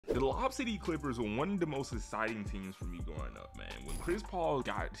The Lob City Clippers were one of the most exciting teams for me growing up, man. When Chris Paul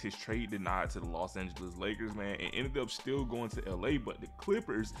got his trade denied to the Los Angeles Lakers, man, and ended up still going to LA, but the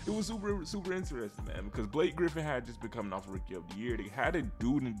Clippers, it was super interesting, man, because Blake Griffin had just become off Rookie of the Year. They had a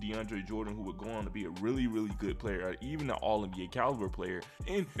dude in DeAndre Jordan who would go on to be a really good player, even an All-NBA caliber player,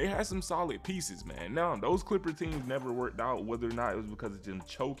 and they had some solid pieces, man. Now, those Clipper teams never worked out, whether or not it was because of them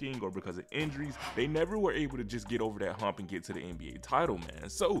choking or because of injuries. They never were able to just get over that hump and get to the NBA title, man.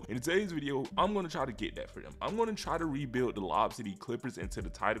 So in today's video, I'm going to try to get that for them. I'm going to try to rebuild the Lob City Clippers into the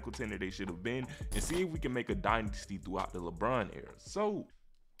title contender they should have been and see if we can make a dynasty throughout the LeBron era. So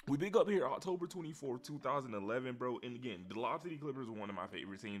we pick up here October 24, 2011, bro. And again, the Lob City Clippers were one of my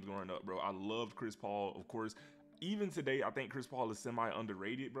favorite teams growing up, bro. I loved Chris Paul, of course. Even today, I think Chris Paul is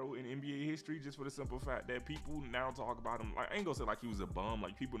semi-underrated, bro, in NBA history, just for the simple fact that people now talk about him. Like, I ain't gonna say like he was a bum.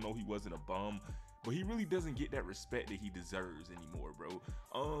 Like, people know he wasn't a bum, but he really doesn't get that respect that he deserves anymore, bro.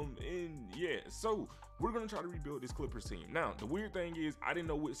 And yeah, so we're gonna try to rebuild this Clippers team. Now, the weird thing is, I didn't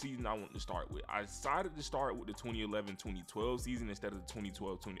know what season I wanted to start with. I decided to start with the 2011-2012 season instead of the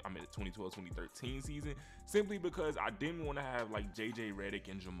 2012-2013 season, simply because I didn't want to have like JJ Redick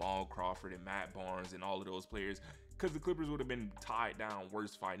and Jamal Crawford and Matt Barnes and all of those players, because the Clippers would have been tied down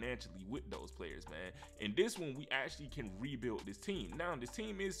worse financially with those players, man. And this one, we actually can rebuild this team. Now, this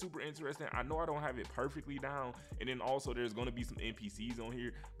team is super interesting. I know I don't have it perfectly down, and then also there's going to be some NPCs on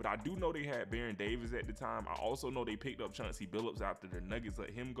here, but I do know they had Baron Davis at the time. I also know they picked up Chauncey Billups after the Nuggets let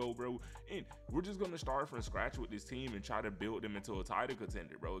him go, bro. And we're just going to start from scratch with this team and try to build them into a title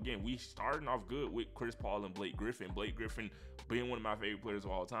contender, bro. Again, we starting off good with Chris Paul and Blake Griffin. Blake Griffin being one of my favorite players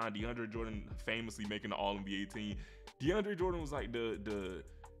of all time. DeAndre Jordan famously making the All-NBA team. DeAndre Jordan was like the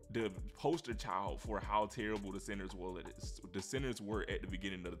poster child for how terrible the centers were at the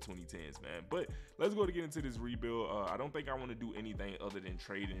beginning of the 2010s, man. But let's go to get into this rebuild. I don't think I want to do anything other than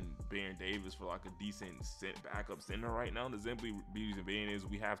trading Baron Davis for like a decent backup center right now. The simply reason being is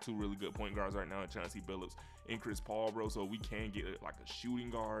we have two really good point guards right now in Chauncey Billups and Chris Paul, bro. So we can get like a shooting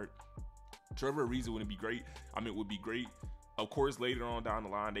guard. Trevor Ariza wouldn't be great. I mean, it would be great. Of course, later on down the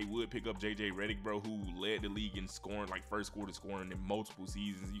line, they would pick up JJ Redick, bro, who led the league in scoring, like first quarter scoring in multiple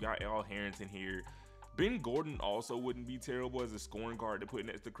seasons. You got Al Harrington here. Ben Gordon also wouldn't be terrible as a scoring guard to put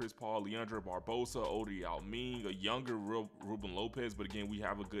next to Chris Paul. Leandro Barbosa, Odi Alming, a younger Ruben Lopez. But again, we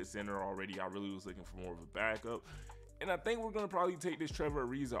have a good center already. I really was looking for more of a backup. And I think we're going to probably take this Trevor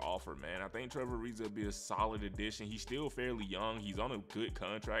Ariza offer, man. I think Trevor Ariza will be a solid addition. He's still fairly young. He's on a good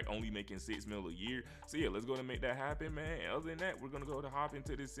contract, only making $6 million a year. So yeah, let's go to make that happen, man. And other than that, we're going to go to hop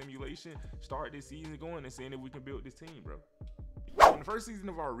into this simulation, start this season going, and seeing if we can build this team, bro. In the first season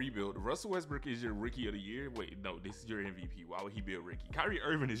of our rebuild, Russell Westbrook is your Rookie of the Year. Wait, no, this is your MVP. Why would he be a rookie? Kyrie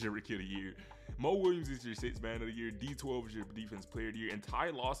Irving is your Rookie of the Year. Mo Williams is your Sixth Man of the Year. D12 is your Defense Player of the Year. And Ty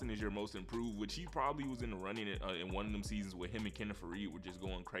Lawson is your Most Improved, which he probably was in the running in one of them seasons where him and Kenneth Faried were just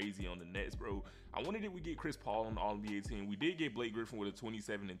going crazy on the Nets, bro. I wanted that we get Chris Paul on the All-NBA team. We did get Blake Griffin with a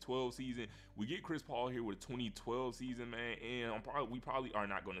 27 and 12 season. We get Chris Paul here with a 2012 season, man. And we probably are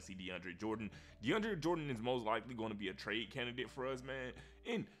not going to see DeAndre Jordan. DeAndre Jordan is most likely going to be a trade candidate for us, man.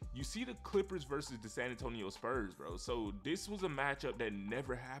 And you see the Clippers versus the San Antonio Spurs, bro. So this was a matchup that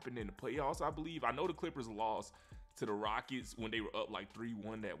never happened in the playoffs, I believe. I know the Clippers lost to the Rockets when they were up like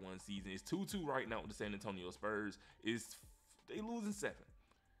 3-1 that one season. It's 2-2 right now with the San Antonio Spurs. They losing 7.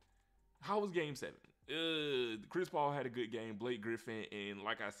 How was game 7? Chris Paul had a good game, Blake Griffin, and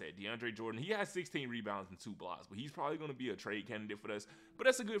like I said, DeAndre Jordan, he has 16 rebounds and 2 blocks, but he's probably going to be a trade candidate for us. But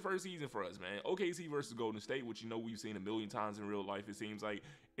that's a good first season for us, man. OKC versus Golden State, which you know we've seen a million times in real life, it seems like.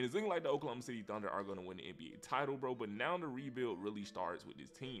 And it's looking like the Oklahoma City Thunder are going to win the NBA title, bro. But now the rebuild really starts with this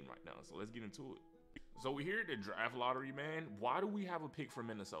team right now. So let's get into it. So we're here at the draft lottery, man. Why do we have a pick from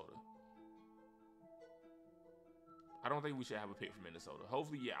Minnesota? I don't think we should have a pick from Minnesota.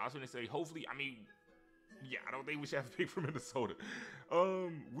 Hopefully, yeah, I was going to say, hopefully, I mean, yeah, I don't think we should have a pick from Minnesota.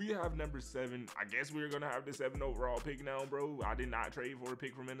 We have number 7. I guess we're going to have the 7 overall pick now, bro. I did not trade for a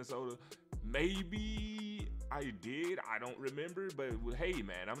pick from Minnesota. Maybe I did. I don't remember. But hey,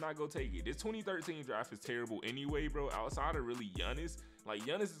 man, I'm not going to take it. This 2013 draft is terrible anyway, bro. Outside of really Giannis. Like,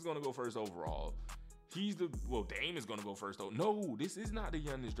 Giannis is going to go first overall. Dame is going to go first, though. No, this is not the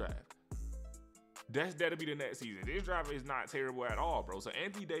Giannis draft. That'll be the next season. This draft is not terrible at all, bro. So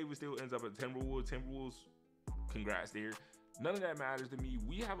Anthony Davis still ends up at Timberwolves. Congrats there. None of that matters to me.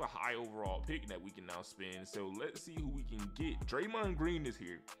 We have a high overall pick that we can now spend. So let's see who we can get. Draymond Green is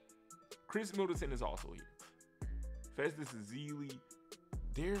here. Chris Middleton is also here. Festus Ezeli.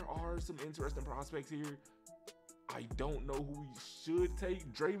 There are some interesting prospects here. I don't know who we should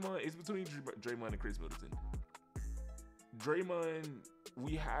take. Draymond is between Draymond and Chris Middleton. Draymond,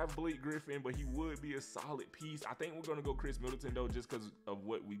 we have Blake Griffin, but he would be a solid piece. I think we're going to go Chris Middleton, though, just because of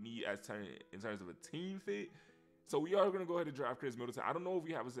what we need in terms of a team fit. So we are going to go ahead and draft Chris Middleton. I don't know if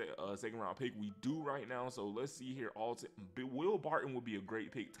we have a second round pick. We do right now. So let's see here. Will Barton would be a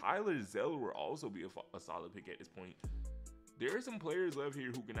great pick. Tyler Zeller will also be a solid pick at this point. There are some players left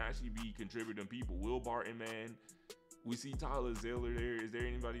here who can actually be contributing people. Will Barton, man. We see Tyler Zeller there. Is there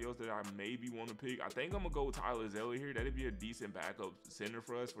anybody else that I maybe want to pick? I think I'm going to go with Tyler Zeller here. That'd be a decent backup center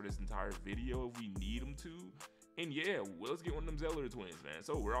for us for this entire video if we need him to. And yeah, let's get one of them Zeller twins, man.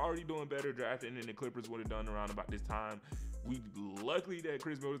 So we're already doing better drafting than the Clippers would have done around about this time. We luckily that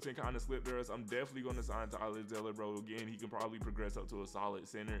Chris Middleton kind of slipped us. I'm definitely going to sign Tyler Zeller, bro. Again, he can probably progress up to a solid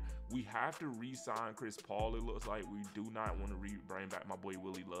center. We have to re-sign Chris Paul, it looks like. We do not want to bring back my boy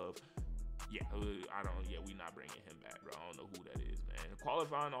Willie Love. Yeah, we not bringing him back, bro. I don't know who that is, man.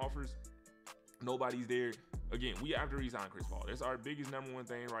 Qualifying offers, nobody's there. Again, we have to resign Chris Paul. That's our biggest number one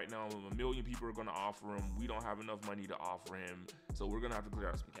thing right now. A million people are going to offer him. We don't have enough money to offer him, so we're going to have to clear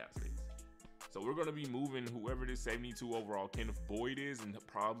out some cap space. So we're going to be moving whoever this 72 overall Kenneth Boyd is and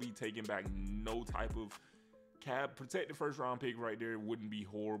probably taking back no type of cap. Protected first round pick right there wouldn't be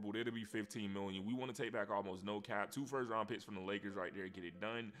horrible. It'll be 15 million. We want to take back almost no cap. 2 first round picks from the Lakers right there. Get it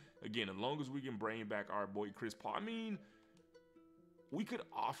done. Again, as long as we can bring back our boy Chris Paul. I mean, we could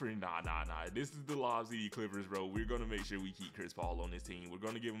offer him. Nah. This is the Lob City Clippers, bro. We're going to make sure we keep Chris Paul on this team. We're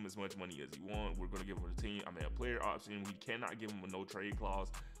going to give him as much money as he wants. We're going to give him a player option. We cannot give him a no trade clause.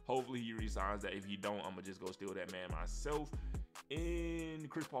 Hopefully he resigns that. If he don't, I'm going to just go steal that man myself. And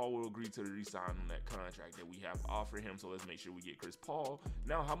Chris Paul will agree to resign on that contract that we have offered him. So let's make sure we get Chris Paul.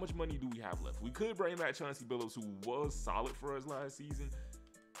 Now, how much money do we have left? We could bring back Chauncey Billups, who was solid for us last season.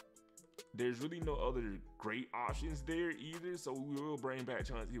 There's really no other great options there either. So we will bring back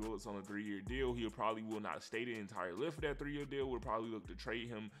Chauncey Billups on a 3-year deal. He probably will not stay the entire length of that 3-year deal. We'll probably look to trade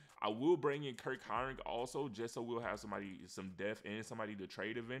him. I will bring in Kirk Hinrich also, just so we'll have some depth and somebody to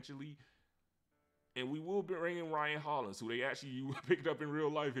trade eventually. And we will be bringing Ryan Hollins, who they actually picked up in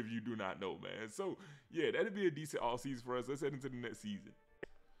real life if you do not know, man. So, yeah, that'd be a decent offseason for us. Let's head into the next season.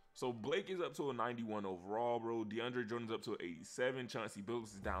 So, Blake is up to a 91 overall, bro. DeAndre Jordan's up to an 87. Chauncey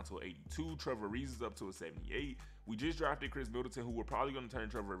Billups is down to an 82. Trevor Ariza is up to a 78. We just drafted Chris Middleton, who we're probably going to turn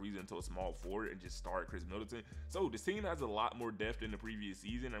Trevor Ariza into a small forward and just start Chris Middleton. So, this team has a lot more depth than the previous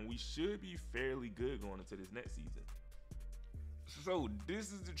season, and we should be fairly good going into this next season. So,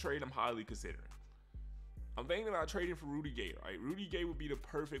 this is the trade I'm highly considering. I'm thinking about trading for Rudy Gay, right? Rudy Gay would be the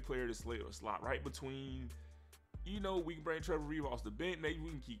perfect player to slot right between, you know, we can bring Trevor Ariza off the bench. Maybe we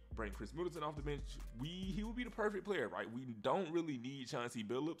can bring Chris Middleton off the bench. He would be the perfect player, right? We don't really need Chauncey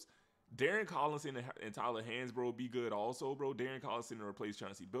Billups. Darren Collison and Tyler Hansbrough would be good also, bro. Darren Collison to replace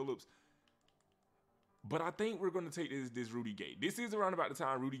Chauncey Billups. But I think we're going to take this Rudy Gay. This is around about the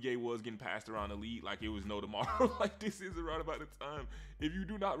time Rudy Gay was getting passed around the league like it was no tomorrow. Like, this is around about the time. If you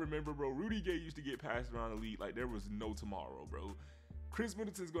do not remember, bro, Rudy Gay used to get passed around the league like there was no tomorrow, bro. Chris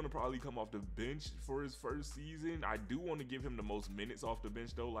Middleton's going to probably come off the bench for his first season. I do want to give him the most minutes off the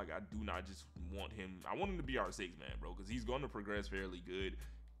bench, though. Like, I do not just want him. I want him to be our 6th man, bro, because he's going to progress fairly good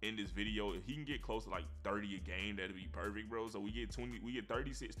in this video. If he can get close to like 30 a game, that'd be perfect, bro. So we get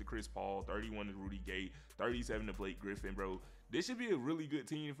 36 to Chris Paul, 31 to Rudy Gay, 37 to Blake Griffin, bro. This should be a really good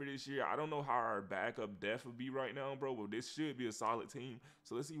team for this year. I don't know how our backup depth would be right now, bro, but this should be a solid team.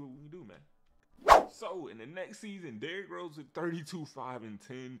 So let's see what we can do, man. So in the next season, Derrick Rose with 32, 5, and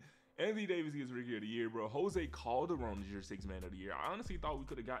 10. Anthony Davis gets Rookie of the Year, bro. Jose Calderon is your 6th man of the year. I honestly thought we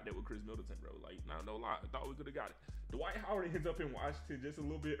could have got that with Chris Middleton, bro. Like, no lie. I thought we could have got it. Dwight Howard ends up in Washington just a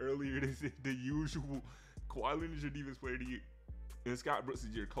little bit earlier than the usual. Kawhi Leonard is your Defense Player of the Year. And Scott Brooks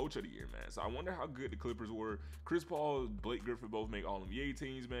is your Coach of the Year, man. So I wonder how good the Clippers were. Chris Paul, Blake Griffin both make All-NBA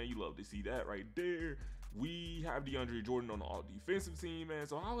teams, man. You love to see that right there. We have DeAndre Jordan on the All-Defensive team, man.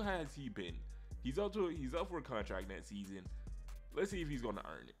 So how has he been? He's up for a contract next season. Let's see if he's going to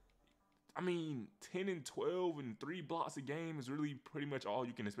earn it. I mean, 10 and 12 and 3 blocks a game is really pretty much all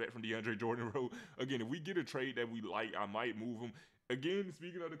you can expect from DeAndre Jordan, bro. Again, if we get a trade that we like, I might move him. Again,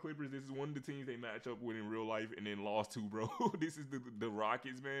 speaking of the Clippers, this is one of the teams they match up with in real life and then lost to, bro. This is the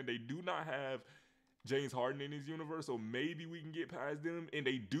Rockets, man. They do not have James Harden in his universe, so maybe we can get past them, and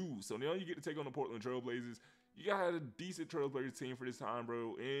they do. So now you get to take on the Portland Trailblazers. You got a decent Trailblazers team for this time,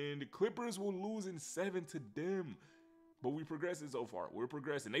 bro, and the Clippers will lose in 7 to them. But we progressing so far. We're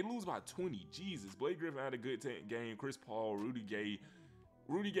progressing. They lose by 20. Jesus. Blake Griffin had a good game. Chris Paul, Rudy Gay.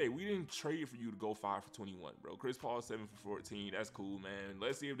 Rudy Gay, we didn't trade for you to go 5 for 21, bro. Chris Paul 7 for 14. That's cool, man.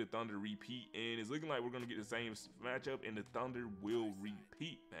 Let's see if the Thunder repeat. And it's looking like we're going to get the same matchup, and the Thunder will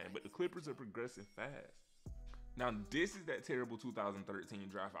repeat, man. But the Clippers are progressing fast. Now, this is that terrible 2013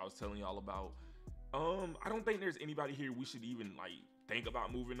 draft I was telling y'all about. I don't think there's anybody here we should even like think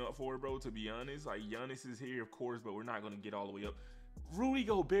about moving up for, bro. To be honest, like Giannis is here, of course, but we're not gonna get all the way up. Rudy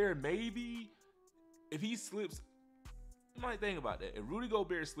Gobert, maybe if he slips, you might think about that. If Rudy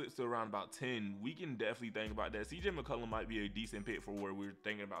Gobert slips to around about 10, we can definitely think about that. CJ McCollum might be a decent pick for where we're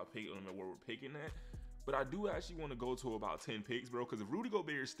thinking about picking him and where we're picking at. But I do actually want to go to about 10 picks, bro, because if Rudy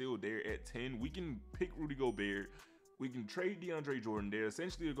Gobert is still there at 10, we can pick Rudy Gobert. We can trade DeAndre Jordan. They're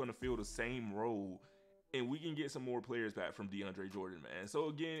essentially going to fill the same role, and we can get some more players back from DeAndre Jordan, man. So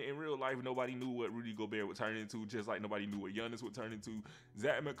again, in real life, nobody knew what Rudy Gobert would turn into, just like nobody knew what Giannis would turn into.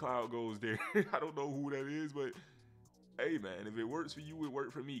 Zach McCloud goes there. I don't know who that is, but hey, man, if it works for you, it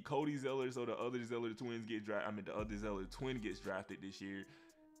worked for me. Cody Zeller, so the other Zeller twins get drafted. I mean, the other Zeller twin gets drafted this year.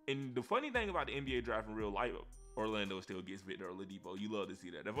 And the funny thing about the NBA draft in real life, Orlando still gets Victor Oladipo. You love to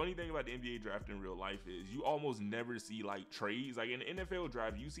see that. The funny thing about the NBA draft in real life is you almost never see like trades. Like in the NFL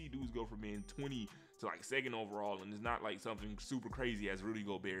draft, you see dudes go from being 20 to like second overall, and it's not like something super crazy as Rudy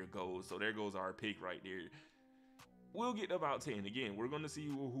Gobert goes. So there goes our pick right there. We'll get to about 10. Again, we're going to see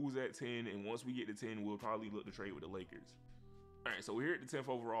who's at 10, and once we get to 10, we'll probably look to trade with the Lakers. All right, so we're at the 10th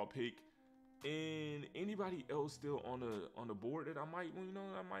overall pick. And anybody else still on the board that I might, you know,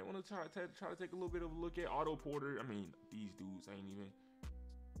 I might want to try to take a little bit of a look at? Otto Porter. I mean, these dudes ain't even.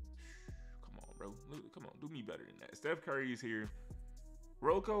 Come on, bro. Come on, do me better than that. Steph Curry is here.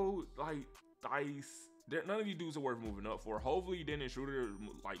 Rocco, like Dice. None of these dudes are worth moving up for. Hopefully, Dennis Schroeder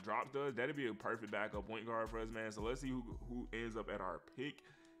like drops us. That'd be a perfect backup point guard for us, man. So let's see who ends up at our pick.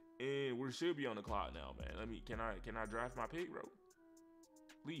 And we should be on the clock now, man. Can I draft my pick, bro?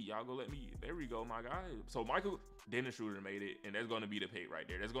 Lee, y'all go let me. There we go, my guy. So Dennis Schroeder made it, and that's going to be the pick right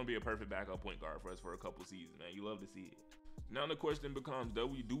there. That's going to be a perfect backup point guard for us for a couple seasons, man. You love to see it. Now the question becomes,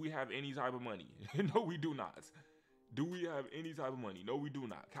 do we have any type of money? No, we do not. Do we have any type of money? No, we do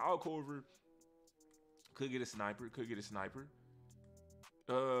not. Kyle Korver could get a sniper.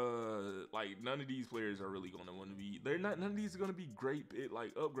 Like none of these players are really going to want to be. None of these are going to be great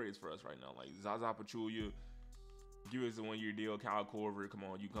upgrades for us right now. Like Zaza Pachulia. Give us a 1-year deal. Kyle Korver, come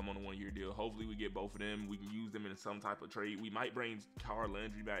on, you come on a 1-year deal. Hopefully we get both of them. We can use them in some type of trade. We might bring Carl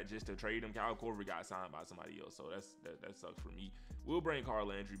Landry back just to trade him. Kyle Korver got signed by somebody else, so that sucks for me. We'll bring Carl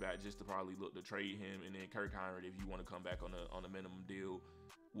Landry back just to probably look to trade him, and then Kirk Hinrich, if you want to come back on a minimum deal,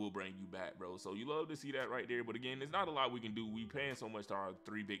 we'll bring you back, bro. So you love to see that right there. But again, there's not a lot we can do. We paying so much to our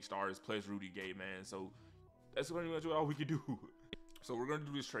 3 big stars plus Rudy Gay, man. So that's pretty much all we can do. So we're gonna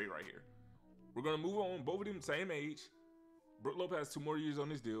do this trade right here. We're going to move on. Both of them same age. Brook Lopez has 2 more years on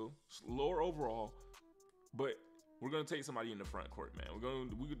this deal. Lower overall. But we're going to take somebody in the front court, man.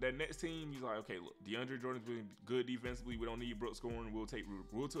 That next team, he's like, okay, look, DeAndre Jordan's been good defensively. We don't need Brook scoring. We'll take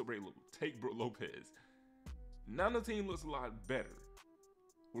Brook Lopez. Now the team looks a lot better.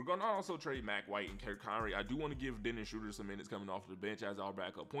 We're going to also trade Mac White and Kirk Hinrich. I do want to give Dennis Schroeder some minutes coming off the bench as our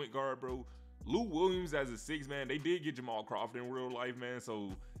backup point guard, bro. Lou Williams as a 6, man. They did get Jamal Crawford in real life, man.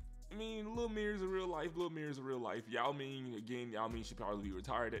 So, I mean, Lil Mirror's a real life. Yao Ming should probably be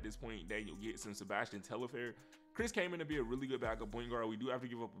retired at this point. Daniel Gates and Sebastian Telfair. Chris came in to be a really good backup point guard. We do have to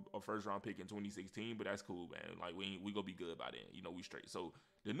give up a first-round pick in 2016, but that's cool, man. Like, we gonna be good by then. You know, we straight. So,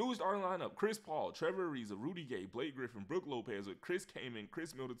 the new starting lineup, Chris Paul, Trevor Ariza, Rudy Gay, Blake Griffin, Brook Lopez, with Chris Kaman,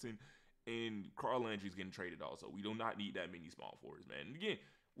 Chris Middleton, and Carl Landry's getting traded also. We do not need that many small forwards, man. And again,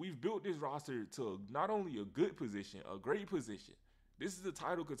 we've built this roster to not only a good position, a great position. This is a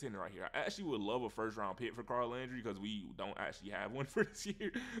title contender right here. I actually would love a first-round pick for Carl Landry because we don't actually have one for this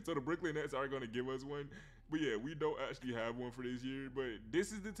year. So the Brooklyn Nets are going to give us one. But yeah, we don't actually have one for this year. But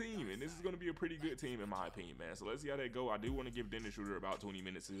this is the team, and this is going to be a pretty good team in my opinion, man. So let's see how that go. I do want to give Dennis Schroeder about 20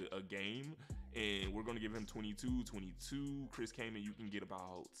 minutes a game, and we're going to give him 22. Chris Kaman, you can get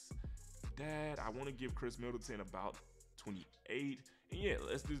about that. I want to give Chris Middleton about 28. And yeah,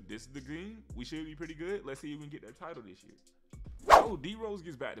 this is the game. We should be pretty good. Let's see if we can get that title this year. Oh, D-Rose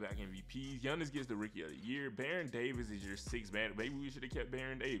gets back-to-back MVPs. Giannis gets the Rookie of the Year. Baron Davis is your 6th man. Maybe we should have kept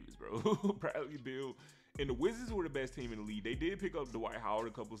Baron Davis, bro. Bradley Beal. And the Wizards were the best team in the league. They did pick up Dwight Howard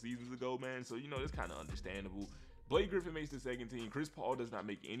a couple seasons ago, man. So, you know, that's kind of understandable. Blake Griffin makes the 2nd team. Chris Paul does not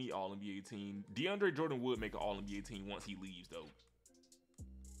make any All-NBA team. DeAndre Jordan would make an All-NBA team once he leaves, though.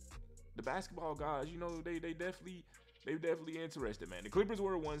 The basketball guys, you know, they definitely interested, man. The Clippers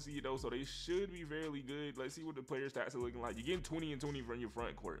were a 1 seed though, so they should be fairly good. Let's see what the player stats are looking like. You're getting 20 and 20 from your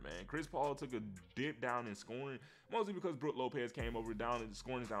front court, man. Chris Paul took a dip down in scoring, mostly because Brook Lopez came over down and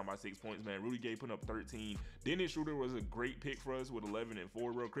scoring is down by 6 points, man. Rudy Gay putting up 13. Dennis Schroeder was a great pick for us with 11 and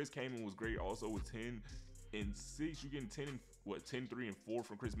 4, bro. Chris Kaman was great also with 10 and 6. You're getting 10 and what, 10, 3, and 4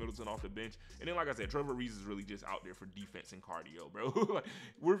 from Chris Middleton off the bench. And then, like I said, Trevor Ariza is really just out there for defense and cardio, bro. Like,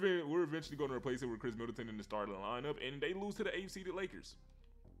 we're eventually going to replace it with Chris Middleton in the starting lineup, and they lose to the 8th-seeded Lakers.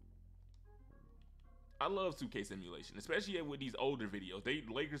 I love 2K simulation, especially with these older videos.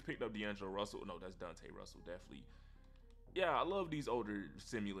 Lakers picked up D'Angelo Russell. No, that's Dante Russell, definitely. Yeah, I love these older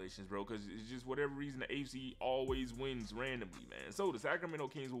simulations, bro, because it's just whatever reason the AFC always wins randomly, man. So the Sacramento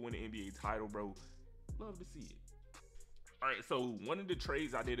Kings will win the NBA title, bro. Love to see it. All right, so one of the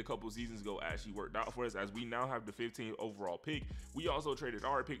trades I did a couple seasons ago actually worked out for us, as we now have the 15th overall pick. We also traded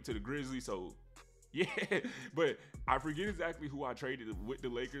our pick to the Grizzlies, so yeah, but I forget exactly who I traded with the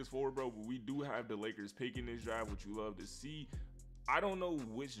Lakers for, bro, but we do have the Lakers pick in this draft, which you love to see. I don't know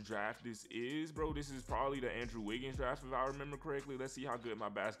which draft this is, bro. This is probably the Andrew Wiggins draft, if I remember correctly. Let's see how good my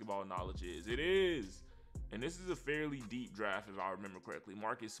basketball knowledge is. It is. And this is a fairly deep draft, if I remember correctly.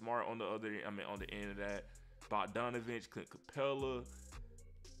 Marcus Smart on the end of that. Bogdanovich, Clint Capella.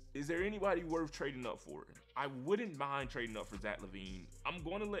 Is there anybody worth trading up for? I wouldn't mind trading up for Zach LaVine. I'm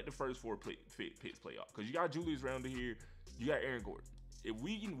going to let the first 4 picks play off, because you got Julius Randle here. You got Aaron Gordon. If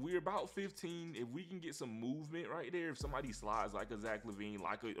we're about 15. If we can get some movement right there, if somebody slides like a Zach LaVine,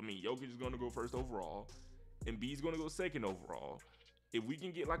 Jokic is going to go first overall, and B's going to go second overall. If we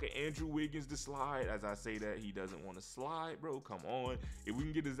can get like an Andrew Wiggins to slide, as I say that he doesn't want to slide, bro, come on. If we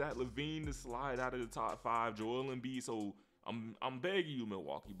can get a Zach LaVine to slide out of the top 5, Joel Embiid. So I'm begging you,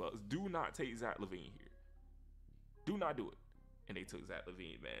 Milwaukee Bucks, do not take Zach LaVine here. Do not do it. And they took Zach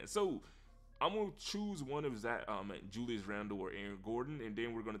LaVine, man. So I'm going to choose one of Julius Randle or Aaron Gordon, and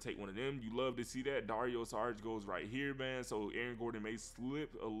then we're going to take one of them. You love to see that. Dario Saric goes right here, man. So Aaron Gordon may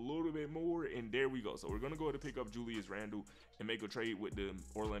slip a little bit more, and there we go. So we're going to go ahead and pick up Julius Randle and make a trade with the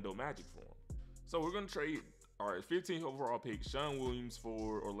Orlando Magic for him. So we're going to trade our 15th overall pick, Sean Williams,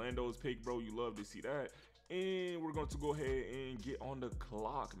 for Orlando's pick, bro. You love to see that. And we're going to go ahead and get on the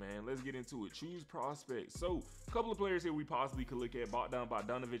clock, man. Let's get into it. Choose prospects. So a couple of players here we possibly could look at.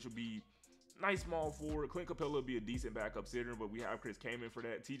 Bogdanovich would be nice small forward. Clint Capella would be a decent backup center, but we have Chris Kaman for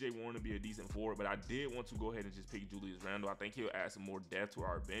that. TJ Warren would be a decent forward, but I did want to go ahead and just pick Julius Randle. I think he'll add some more depth to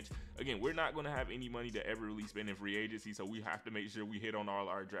our bench. Again, we're not going to have any money to ever really spend in free agency, so we have to make sure we hit on all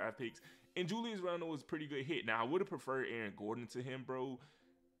our draft picks. And Julius Randle was a pretty good hit. Now, I would have preferred Aaron Gordon to him, bro.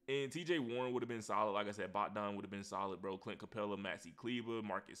 And TJ Warren would have been solid. Like I said, Bogdan would have been solid, bro. Clint Capella, Maxi Kleber,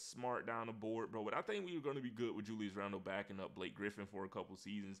 Marcus Smart down the board, bro. But I think we were going to be good with Julius Randle backing up Blake Griffin for a couple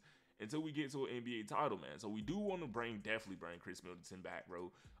seasons until we get to an NBA title, man. So we do want to definitely bring Chris Middleton back,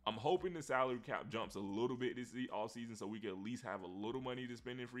 bro. I'm hoping the salary cap jumps a little bit this offseason so we can at least have a little money to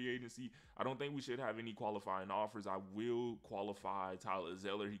spend in free agency. I don't think we should have any qualifying offers. I will qualify Tyler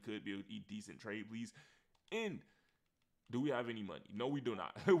Zeller. He could be a decent trade, please. And do we have any money? No, we do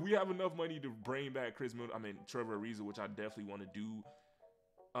not. We have enough money to bring back Trevor Ariza, which I definitely want to do.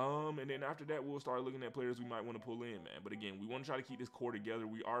 And then after that, we'll start looking at players we might want to pull in, man. But again, we want to try to keep this core together.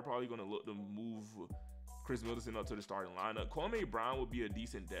 We are probably going to look to move Chris Middleton up to the starting lineup. Kwame Brown would be a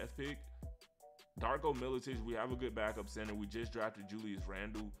decent depth pick. Darko Milicic, we have a good backup center. We just drafted Julius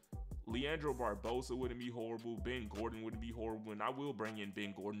Randle. Leandro Barbosa wouldn't be horrible. Ben Gordon wouldn't be horrible. And I will bring in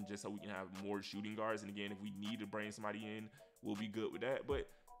Ben Gordon just so we can have more shooting guards. And again, if we need to bring somebody in, we'll be good with that. But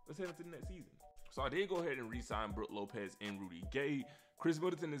let's head into the next season. So I did go ahead and re-sign Brook Lopez and Rudy Gay. Chris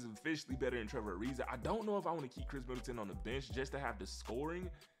Middleton is officially better than Trevor Ariza. I don't know if I want to keep Chris Middleton on the bench just to have the scoring,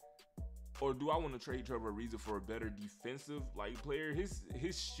 or do I want to trade Trevor Ariza for a better defensive player? His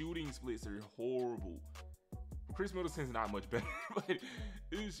shooting splits are horrible. Chris Middleton's not much better, but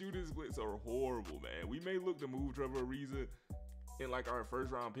his shooting splits are horrible, man. We may look to move Trevor Ariza in our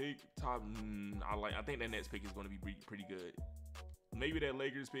first round pick. I think that Nets pick is going to be pretty good. Maybe that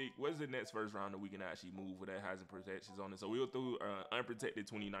Lakers pick. What's the Nets first round that we can actually move where that hasn't protections on it? So we'll throw unprotected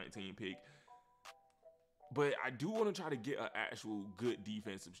 2019 pick. But I do want to try to get an actual good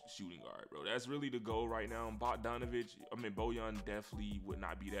defensive shooting guard, bro. That's really the goal right now. Bojan definitely would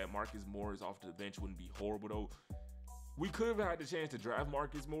not be that. Marcus Morris off the bench wouldn't be horrible, though. We could have had the chance to draft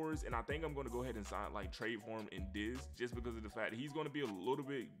Marcus Morris, and I think I'm going to go ahead and sign, trade for him in this, just because of the fact that he's going to be a little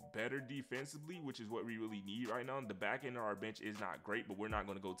bit better defensively, which is what we really need right now. The back end of our bench is not great, but we're not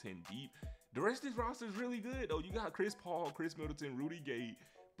going to go 10 deep. The rest of this roster is really good, though. You got Chris Paul, Chris Middleton, Rudy Gay,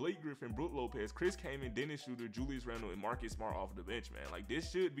 Blake Griffin, Brook Lopez, Chris Kaman, Dennis Schroeder, Julius Randle, and Marcus Smart off the bench, man.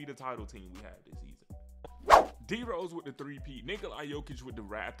 This should be the title team we have this season. D-Rose with the 3-peat. Nikola Jokic with the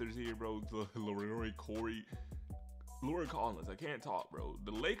Raptors here, bro. Leroy Corey. Laura Collins, I can't talk, bro. The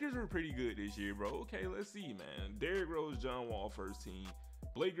Lakers are pretty good this year, bro. Okay, let's see, man. Derrick Rose, John Wall, first team.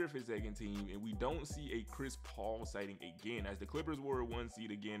 Blake Griffin second team, and we don't see a Chris Paul sighting again, as the Clippers were a 1 seed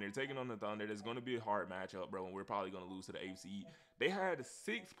again. They're taking on the Thunder. There's going to be a hard matchup, bro, and we're probably going to lose to the AFC. They had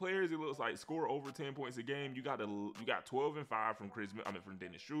 6 players, it looks like, score over 10 points a game. You got 12 and 5 from from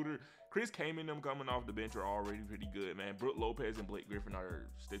Dennis Schroeder. Chris Kaman, them coming off the bench are already pretty good, man. Brook Lopez and Blake Griffin are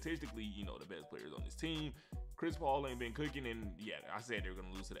statistically, you know, the best players on this team. Chris Paul ain't been cooking, and yeah, I said they're going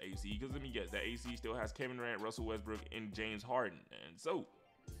to lose to the AC, because let me guess, the AC still has Kevin Durant, Russell Westbrook, and James Harden. And so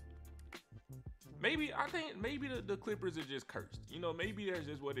I think maybe the Clippers are just cursed. You know, maybe that's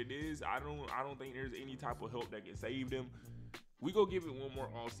just what it is. I don't think there's any type of help that can save them. We go give it one more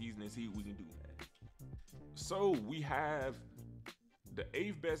all season and see what we can do, man. So we have the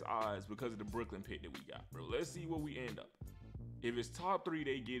 8th best odds because of the Brooklyn pick that we got, bro. Let's see what we end up. If it's top 3,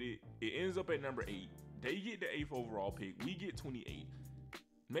 they get it. It ends up at number 8. They get the 8th overall pick. We get 28.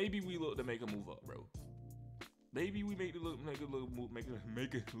 Maybe we look to make a move up, bro. Maybe we make it look to make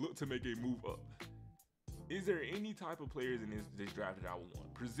a move up. Is there any type of players in this draft that I would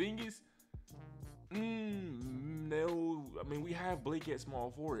want? Porzingis? No. I mean, we have Blake at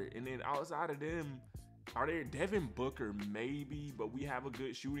small forward, and then outside of them, are there Devin Booker? Maybe, but we have a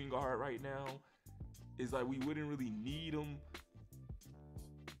good shooting guard right now. It's like we wouldn't really need him.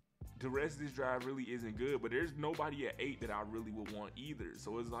 The rest of this drive really isn't good, but there's nobody at 8 that I really would want either.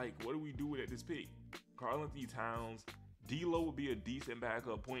 So it's like, what do we do with this pick? Karl-Anthony Towns, D'Lo would be a decent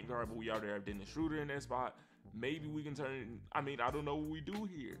backup point guard, but we already have Dennis Schroeder in that spot. Maybe we can turn. I mean, I don't know what we do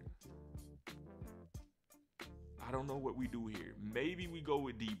here. I don't know what we do here. Maybe we go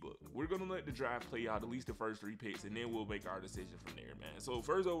with D-Book. We're going to let the draft play out, at least the first 3 picks, and then we'll make our decision from there, man. So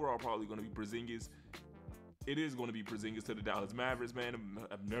first overall, probably going to be Porzingis. It is going to be Porzingis to the Dallas Mavericks, man.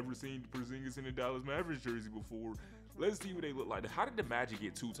 I've never seen Porzingis in the Dallas Mavericks jersey before. Let's see what they look like. How did the Magic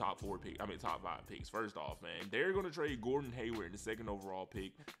get 2 top 5 picks? First off, man, they're going to trade Gordon Hayward in the 2nd overall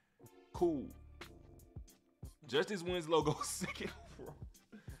pick. Cool. Justice Winslow goes 2nd overall.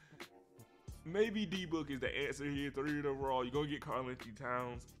 Maybe D-Book is the answer here. 3rd overall. You're going to get Karl-Anthony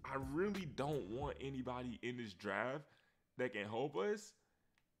Towns. I really don't want anybody in this draft that can help us.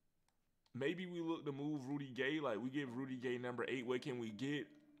 Maybe we look to move Rudy Gay. Like, we give Rudy Gay number 8. What can we get?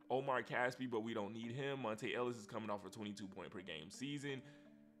 Omar Caspi, but we don't need him. Monte Ellis is coming off a 22-point per game season.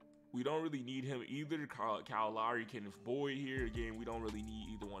 We don't really need him either. Kyle Lowry, Kenneth Boyd here. Again, we don't really need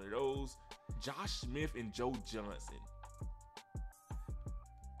either one of those. Josh Smith and Joe Johnson.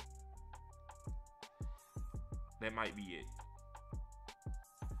 That might be it.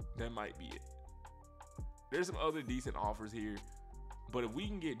 That might be it. There's some other decent offers here. But if we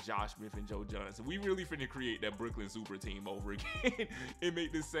can get Josh Smith and Joe Johnson, we really finna create that Brooklyn super team over again and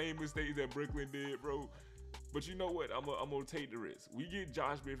make the same mistakes that Brooklyn did, bro. But you know what? I'm gonna take the risk. We get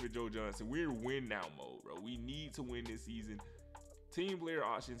Josh Smith and Joe Johnson. We're in win now mode, bro. We need to win this season. Team player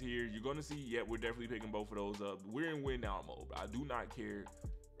options here. You're gonna see, yeah, we're definitely picking both of those up. We're in win now mode. I do not care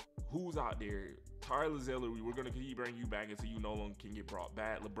who's out there. Tyler Zeller, we're gonna keep bringing you back until you no longer can get brought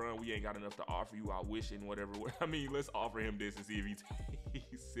back. LeBron, we ain't got enough to offer you. I wish and whatever. I mean, let's offer him this and see if he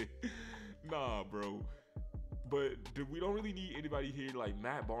takes it. Nah, bro. But we don't really need anybody here. Like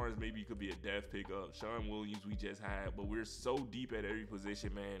Matt Barnes maybe could be a depth pickup. Sean Williams we just had, but we're so deep at every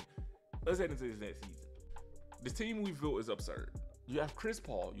position, man. Let's head into this next season. The team we've built is absurd. You have Chris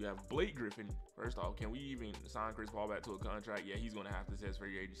Paul, you have Blake Griffin. First off, can we even sign Chris Paul back to a contract? Yeah, he's gonna have to test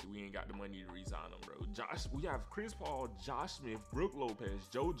free agency. We ain't got the money to re-sign him, bro. We have Chris Paul, Josh Smith, Brook Lopez,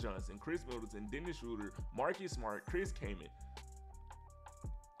 Joe Johnson, Chris Middleton, Dennis Schroeder, Marcus Smart, Chris Kaman.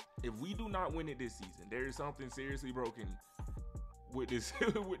 If we do not win it this season, there is something seriously broken with this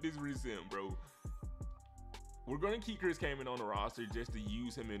with this resim, bro. We're gonna keep Chris Kaman on the roster just to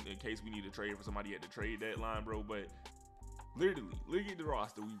use him in case we need to trade for somebody at the trade deadline, bro. But literally, look at the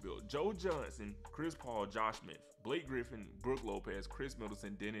roster we built. Joe Johnson, Chris Paul, Josh Smith, Blake Griffin, Brook Lopez, Chris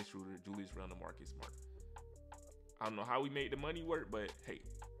Middleton, Dennis Schroeder, Julius Randle, Marcus Smart. I don't know how we made the money work, but hey,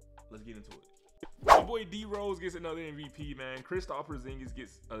 let's get into it. My boy D Rose gets another MVP, man. Kristaps Porzingis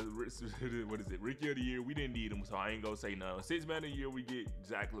gets what is it? Rookie of the Year. We didn't need him, so I ain't gonna say no. 6th Man of the Year, we get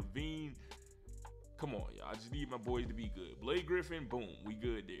Zach LaVine. Come on, y'all. I just need my boys to be good. Blake Griffin, boom, we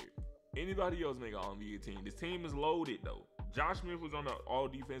good there. Anybody else make All-NBA team? This team is loaded though. Josh Smith was on the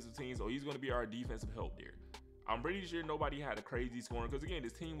all-defensive team, so he's gonna be our defensive help there. I'm pretty sure nobody had a crazy scoring because again,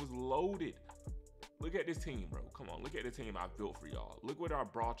 this team was loaded. Look at this team, bro. Come on, look at the team I built for y'all. Look what I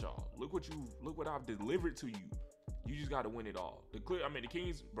brought y'all. Look what I've delivered to you. You just got to win it all. The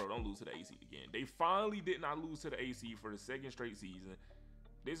Kings, bro, don't lose to the AC again. They finally did not lose to the AC for the 2nd straight season.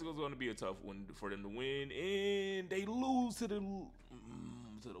 This was going to be a tough one for them to win, and they lose to the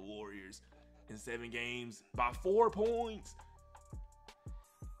Warriors in 7 games by 4 points.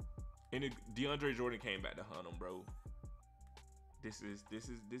 And DeAndre Jordan came back to hunt him, bro. This is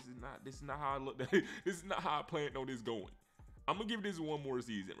not how I look. This is not how I planned on this going. I'm gonna give this one more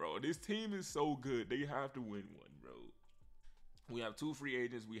season, bro. This team is so good. They have to win one, bro. We have 2 free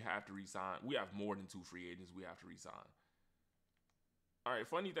agents we have to resign. We have more than 2 free agents we have to resign. All right,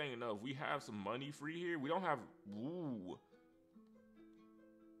 funny thing enough, we have some money free here. We don't have,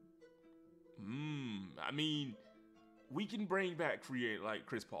 I mean, we can bring back like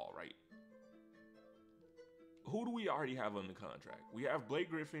Chris Paul, right? Who do we already have on the contract? We have Blake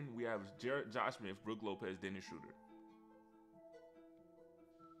Griffin, we have Josh Smith, Brook Lopez, Dennis Schroeder.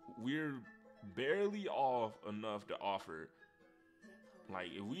 We're barely off enough to offer, like,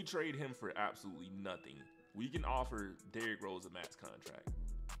 if we trade him for absolutely nothing, we can offer Derrick Rose a max contract.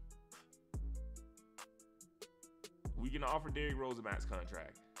 We can offer Derrick Rose a max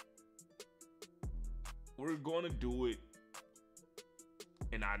contract. We're going to do it.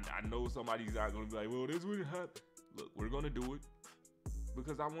 And I know somebody's not going to be like, well, this wouldn't happen. Look, we're going to do it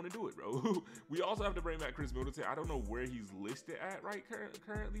because I want to do it, bro. We also have to bring back Chris Middleton. I don't know where he's listed at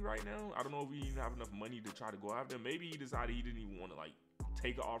currently right now. I don't know if we even have enough money to try to go after him. Maybe he decided he didn't even want to, like,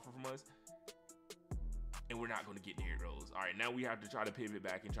 take an offer from us. And we're not going to get Derrick Rose. All right, now we have to try to pivot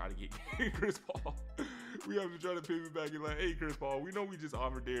back and try to get Chris Paul. We have to try to pivot back and like, hey, Chris Paul, we know we just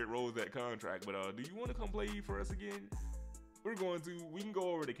offered Derrick Rose that contract, but do you want to come play for us again? We can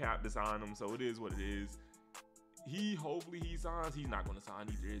go over the cap to sign him, so it is what it is. Hopefully he signs. He's not going to sign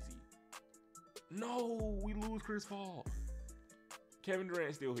either, is he? No, we lose Chris Paul. Kevin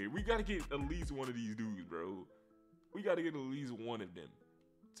Durant's still here. We got to get at least one of these dudes, bro. We got to get at least one of them.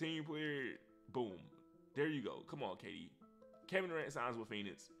 Team player, boom. There you go. Come on, KD. Kevin Durant signs with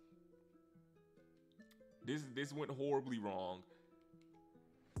Phoenix. This went horribly wrong.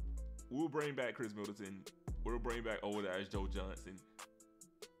 We'll bring back Chris Middleton. We'll bring back old ass Joe Johnson.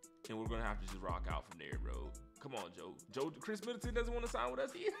 And we're going to have to just rock out from there, bro. Come on, Joe. Chris Middleton doesn't want to sign with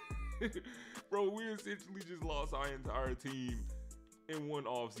us either. Bro, we essentially just lost our entire team in one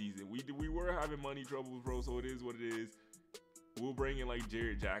offseason. We were having money troubles, bro, so it is what it is. We'll bring in like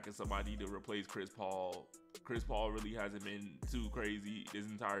Jared Jack or somebody to replace Chris Paul. Chris Paul really hasn't been too crazy this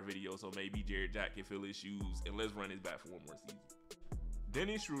entire video, so maybe Jared Jack can fill his shoes and let's run his back for one more season.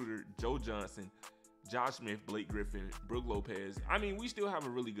 Dennis Schroeder, Joe Johnson, Josh Smith, Blake Griffin, Brook Lopez. I mean, we still have a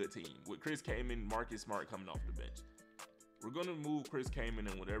really good team with Chris Kaman, Marcus Smart coming off the bench. We're gonna move Chris Kaman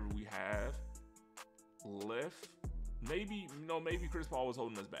and whatever we have left. Maybe Chris Paul was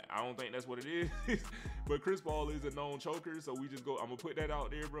holding us back. I don't think that's what it is. But Chris Paul is a known choker, so we just go. I'm gonna put that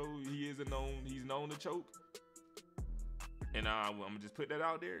out there, bro. He's known to choke. And I'm gonna just put that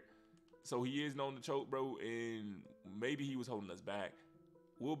out there. So he is known to choke, bro, and maybe he was holding us back.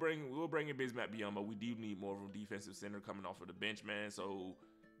 We'll bring in Bismack Biyombo. We do need more of a defensive center coming off of the bench, man. So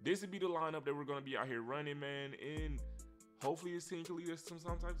this would be the lineup that we're gonna be out here running, man. And hopefully this team can lead us to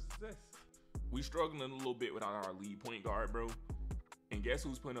some type of success. We struggling a little bit without our lead point guard, bro. And guess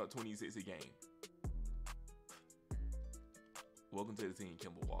who's putting up 26 a game? Welcome to the team,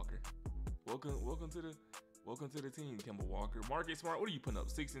 Kemba Walker. Welcome to the team, Kemba Walker. Marcus Smart, what are you putting up?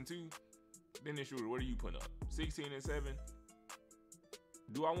 6 and 2. Dennis Schroeder, what are you putting up? 16 and 7.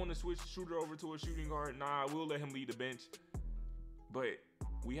 Do I want to switch Schroeder over to a shooting guard? Nah, we'll let him lead the bench. But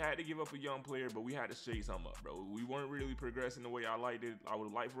we had to give up a young player, but we had to shake something up, bro. We weren't really progressing the way I liked it. I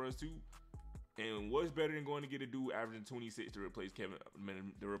would like for us to. And what's better than going to get a dude averaging 26 to replace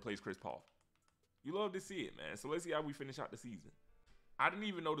Chris Paul? You love to see it, man. So let's see how we finish out the season. I didn't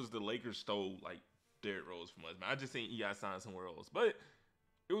even notice the Lakers stole like Derrick Rose from us, man. I just seen he got signed somewhere else. But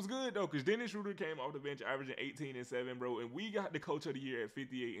it was good though, because Dennis Schroeder came off the bench averaging 18 and 7, bro. And we got the coach of the year at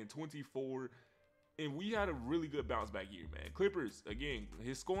 58 and 24. And we had a really good bounce back year, man. Clippers, again,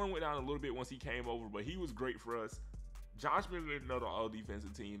 his scoring went down a little bit once he came over, but he was great for us. Josh Smith is another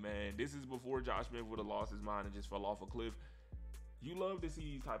all-defensive team, man. This is before Josh Smith would have lost his mind and just fell off a cliff. You love to see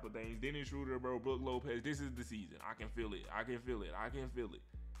these type of things. Dennis Schroeder, bro, Brook Lopez, this is the season. I can feel it. I can feel it. I can feel it.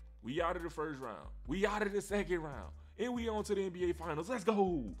 We out of the first round. We out of the second round. And we on to the NBA Finals. Let's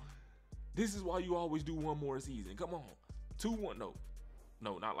go. This is why you always do one more season. Come on. 2-1.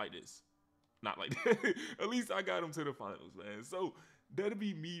 No, not like this. Not like that. At least I got them to the finals, man. So that'll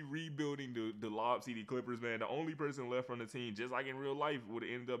be me rebuilding the Lob City Clippers, man. The only person left from the team, just like in real life, would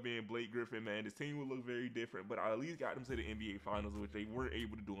have ended up being Blake Griffin, man. This team would look very different, but I at least got them to the NBA Finals, which they weren't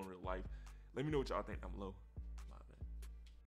able to do in real life. Let me know what y'all think down below.